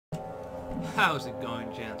How's it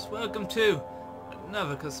going, gents? Welcome to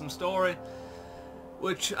another custom story,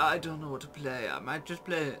 which I don't know what to play. I might just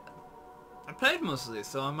play... I played most of these,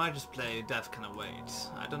 so I might just play Death Cannot Wait.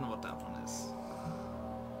 I don't know what that one is.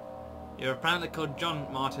 You're apparently called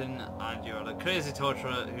John Martin, and you're the crazy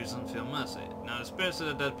torturer who doesn't feel mercy. Now the spirits of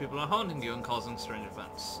the dead people are haunting you and causing strange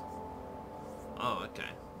events. Oh, okay.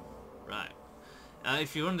 Right.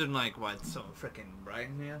 If you're wondering, like, why it's so freaking bright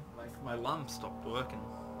in here, like, my lamp stopped working.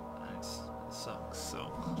 And it sucks,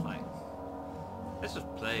 so, like, let's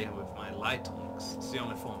just play with my light on, because it's the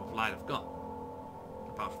only form of light I've got.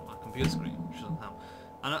 Apart from my computer screen, which doesn't help.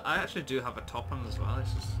 And I actually do have a top on as well,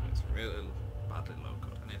 it's really badly low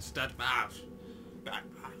cut. And it's dead mass.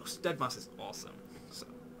 Dead mass is awesome. So,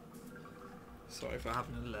 sorry for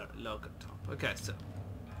having a low cut top. Okay, so,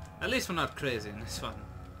 at least we're not crazy in this one.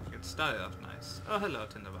 It started off nice. Oh, hello,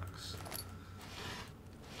 Tinderbox.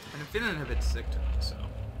 And I'm feeling a bit sick tonight, so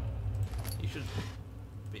you should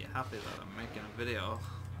be happy that I'm making a video,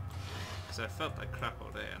 because I felt like crap all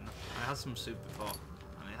day, and I had some soup before,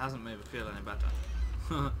 and it hasn't made me feel any better.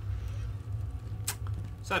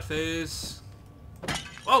 Sad face.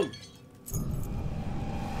 Whoa!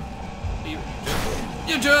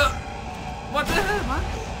 You jerk! What the hell, man?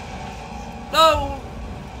 No!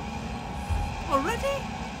 Already?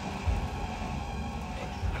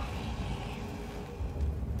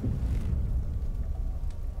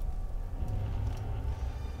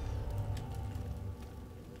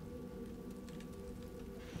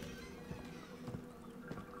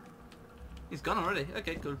 He's gone already.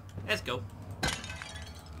 Okay, cool. Let's go.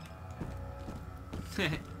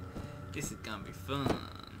 This is gonna be fun.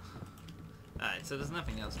 Alright, so there's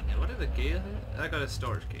nothing else in here. What is the key here? I got a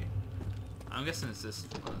storage key. I'm guessing it's this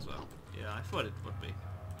one as well. Yeah, I thought it would be.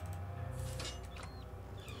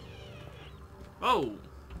 Oh!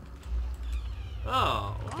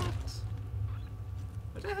 Oh, what?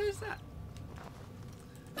 What the hell is that?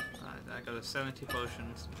 Alright, I got a sanity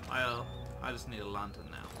potion. I just need a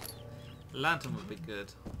lantern now. A lantern would be good.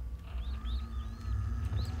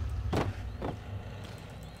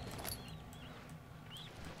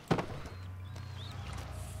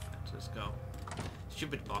 Let's just go.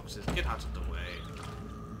 Stupid boxes, get out of the way.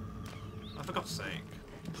 Oh, for God's sake.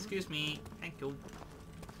 Excuse me. Thank you.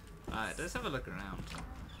 Alright, let's have a look around.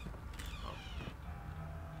 Oh.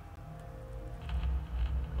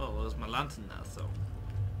 Oh, well, there's my lantern now, so.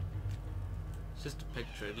 It's just a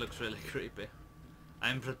picture, it looks really creepy.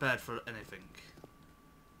 I'm prepared for anything.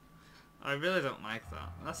 I really don't like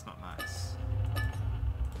that. That's not nice.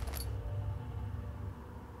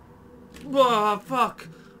 Whoa, fuck!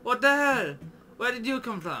 What the hell? Where did you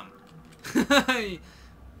come from? That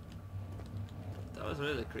was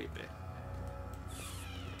really creepy.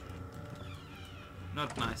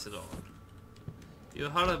 Not nice at all. You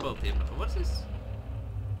horrible people. What's this?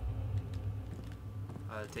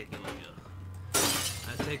 I'll take you with you.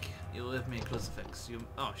 I'll take you with me, crucifix. You.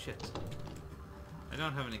 Oh shit. I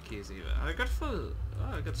don't have any keys either. I got full.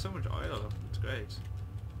 Oh, I got so much oil. It's great.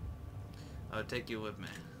 I'll take you with me.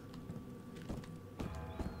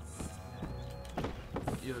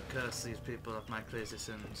 You curse these people of my crazy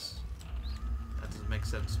sins. That doesn't make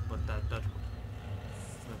sense, but that will happen.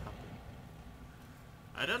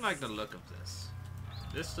 I don't like the look of this.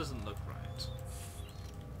 This doesn't look right.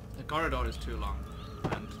 The corridor is too long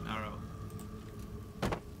and narrow.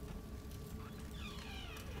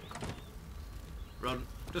 Run.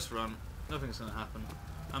 Just run. Nothing's gonna happen.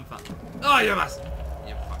 I'm fine. Oh, you bastard!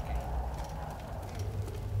 You fucking...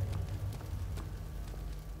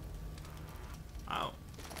 Ow.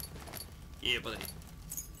 Yeah, buddy.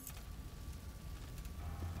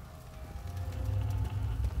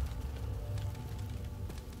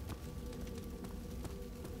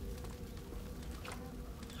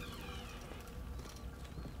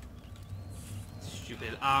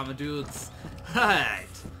 Stupid armor dudes. Right.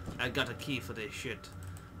 I got a key for this shit.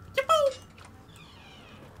 Yippoo!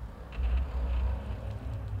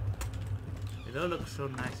 It all looks so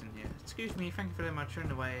nice in here. Excuse me, thank you very much.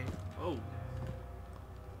 Turn away. Oh.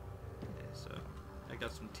 Okay, so I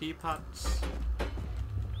got some teapots.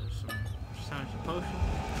 There's some sanity potion.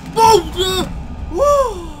 Whoa!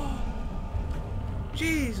 Whoa!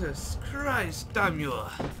 Jesus Christ, damn you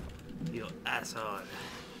asshole.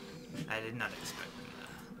 I did not expect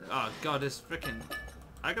that. Oh god, this freaking...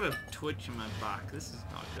 I got a twitch in my back. This is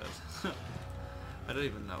not good. I don't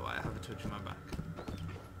even know why I have a twitch in my back.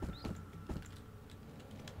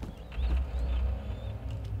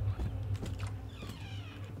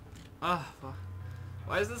 Ah,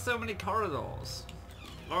 why is there so many corridors?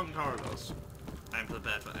 Long corridors. I'm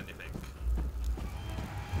prepared for anything.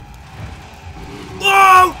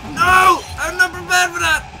 Whoa! No! I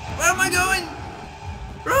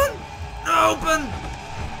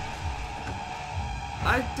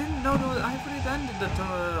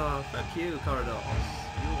you, corridors.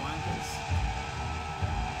 You wankers.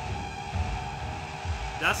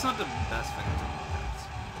 That's not the best thing to look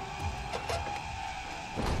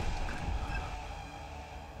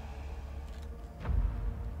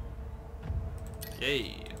at.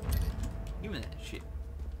 Yay. Give me that shit.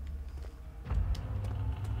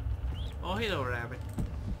 Oh, hello, rabbit.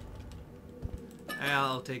 Hey,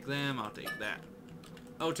 I'll take them, I'll take that.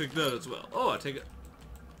 I'll take that as well. Oh, I'll take it.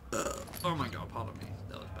 Oh my god, pardon me.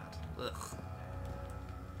 That was bad. Ugh.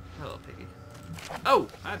 Hello, piggy. Oh!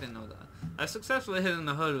 I didn't know that. I successfully hid in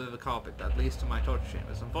the hood of a carpet that leads to my torture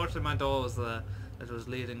chambers. Unfortunately, my door was that was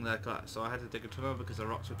leading that glass, so I had to dig a tunnel because the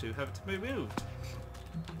rocks were too heavy to be moved.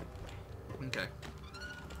 Okay.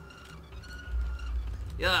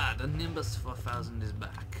 Yeah, the Nimbus 4000 is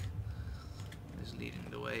back. Is leading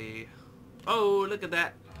the way. Oh, look at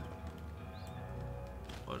that!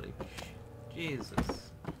 Holy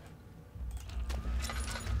Jesus.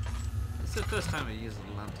 It's the first time I use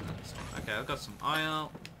a lantern in this one. Okay, I've got some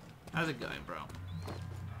oil. How's it going, bro?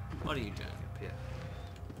 What are you doing up here?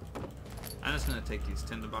 I'm just gonna take these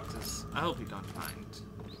tinder boxes. I hope you don't mind.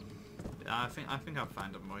 I think I'll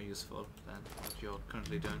find them more useful than what you're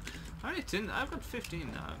currently doing. How many tinder? I've got 15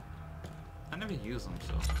 now. I never use them,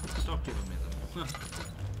 so stop giving me them.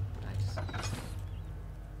 Nice.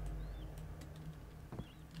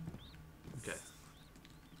 Okay.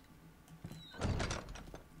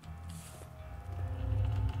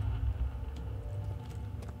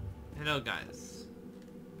 Hello, guys.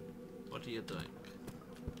 What are you doing?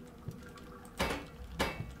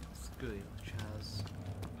 Screw you, Chaz.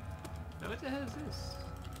 Now, what the hell is this?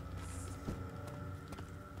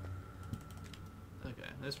 Okay,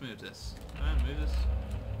 let's move this. Can I move this?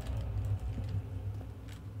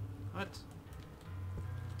 What?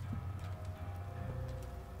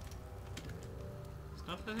 It's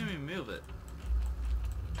not letting me move it.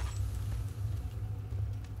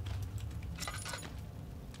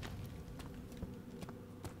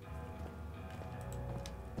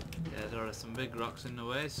 Yeah, there are some big rocks in the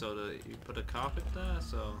way, so that you put a carpet there,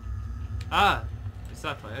 so... Ah! It's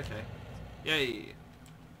that way, okay. Yay!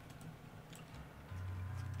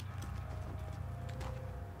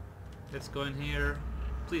 Let's go in here.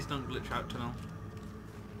 Please don't glitch out tunnel.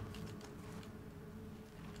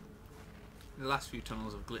 The last few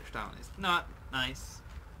tunnels have glitched out. It's not nice.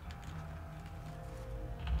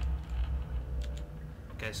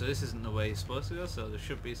 Okay, so this isn't the way you're supposed to go, so there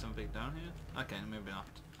should be something down here. Okay, maybe not.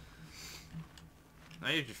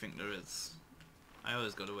 I usually think there is. I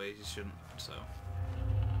always go the way you shouldn't, so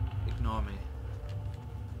ignore me.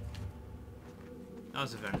 That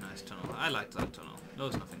was a very nice tunnel. I liked that tunnel. There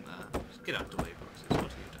was nothing there. Just get out the way, boxes. What are you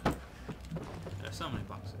doing? There are so many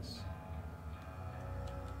boxes.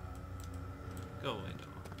 Go away, door.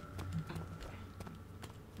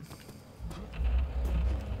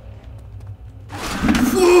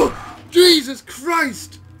 Oh, Jesus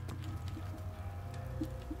Christ!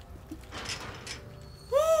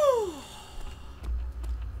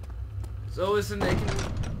 It's always a naked...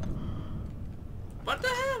 What the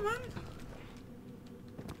hell, man?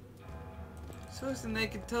 So it's the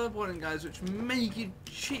naked teleporting guys, which make you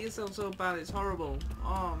cheat yourself so bad, it's horrible.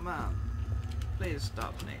 Oh man. Please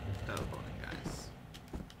stop naked teleporting guys.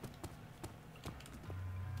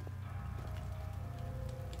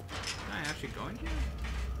 Can I actually go in here?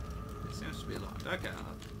 It seems to be locked. Okay,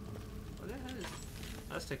 what the hell is...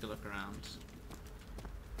 Let's take a look around.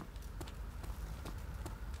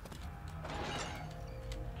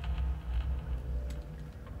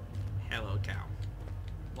 Hello, cow.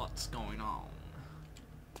 What's going on?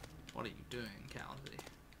 What are you doing, Calvy?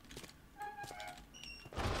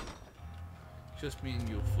 Just me and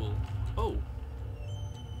you, fool. Oh!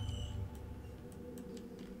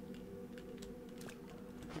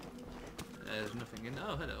 There's nothing in...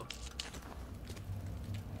 Oh, hello.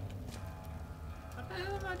 What the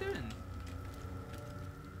hell am I doing?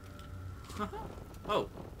 Oh!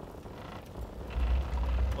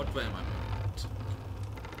 What way am I moving?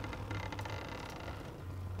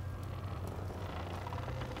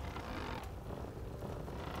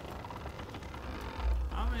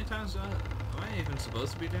 How many times am I even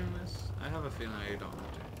supposed to be doing this? I have a feeling I don't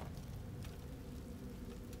have to.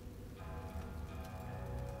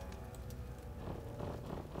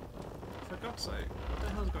 For God's sake, what the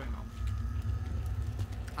hell's going on?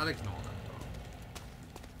 I'll ignore that though.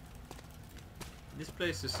 This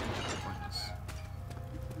place just seems to be pointless.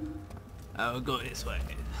 I'll go this way.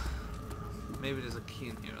 Maybe there's a key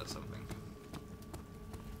in here or something.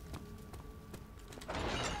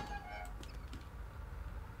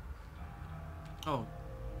 Oh.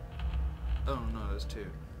 Oh no, there's two.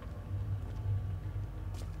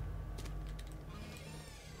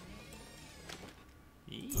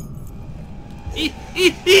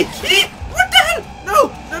 What the hell? No!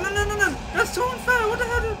 No, no, no, no, no! That's so unfair! What the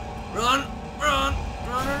hell? Run! Run!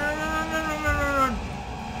 Run! Run! Run! Run! Run! Run! Run! Run!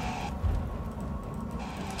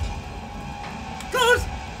 Close!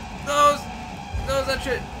 Close! Close that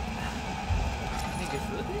shit! Can he get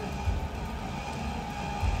through here?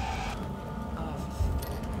 Oh.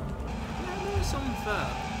 Yeah, that was so unfair.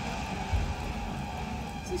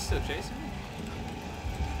 Is he still chasing me?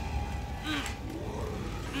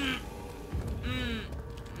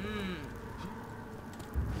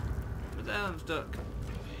 But the hell, I'm stuck.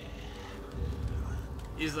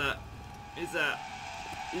 He's there. He's there.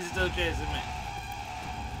 He's still chasing me.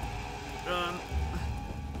 Run.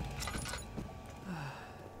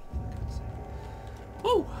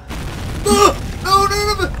 Oh! No, no,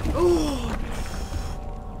 no, no! Oh!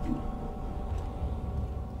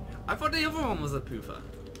 I thought the other one was a poofer.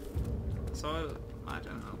 So, I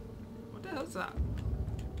don't know. What the hell's that?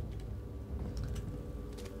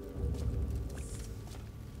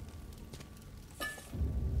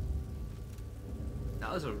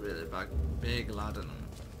 That was a really big ladder.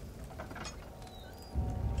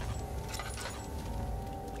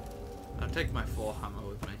 I'll take my 4 hammer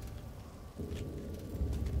with me.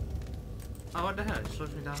 Oh, what the hell? It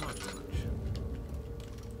slows me down not too much.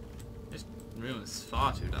 This room is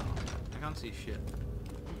far too dark. I can't see shit.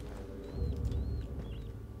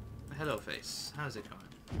 Hello, face. How's it going?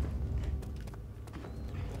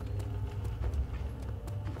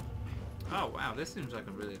 Oh, wow. This seems like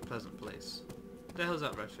a really pleasant place. What the hell's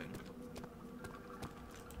that red thing?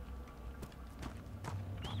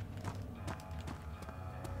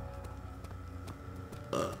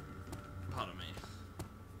 Pardon me.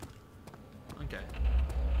 Okay.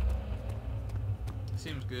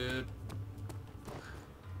 Seems good.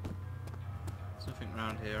 Something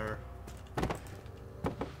around here.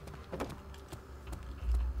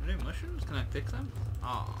 Are there mushrooms? Can I pick them?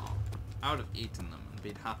 Oh, I would have eaten them and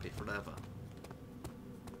been happy forever.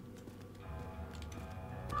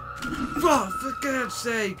 Oh, for God's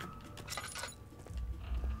sake!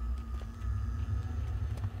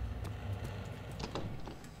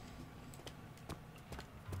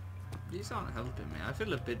 These aren't helping me. I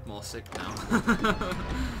feel a bit more sick now.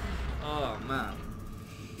 Oh man.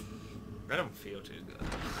 I don't feel too good. I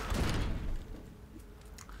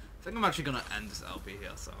think I'm actually gonna end this LP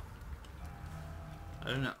here, so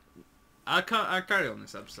I don't know. I'll carry on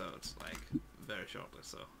this episode like very shortly,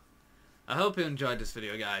 so I hope you enjoyed this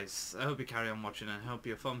video, guys. I hope you carry on watching and I hope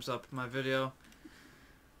you thumbs up my video.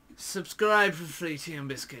 Subscribe for free tea and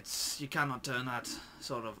biscuits. You cannot turn that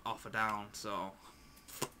sort of off or down, so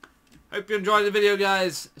hope you enjoyed the video,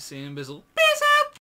 guys. See you in Bizzle.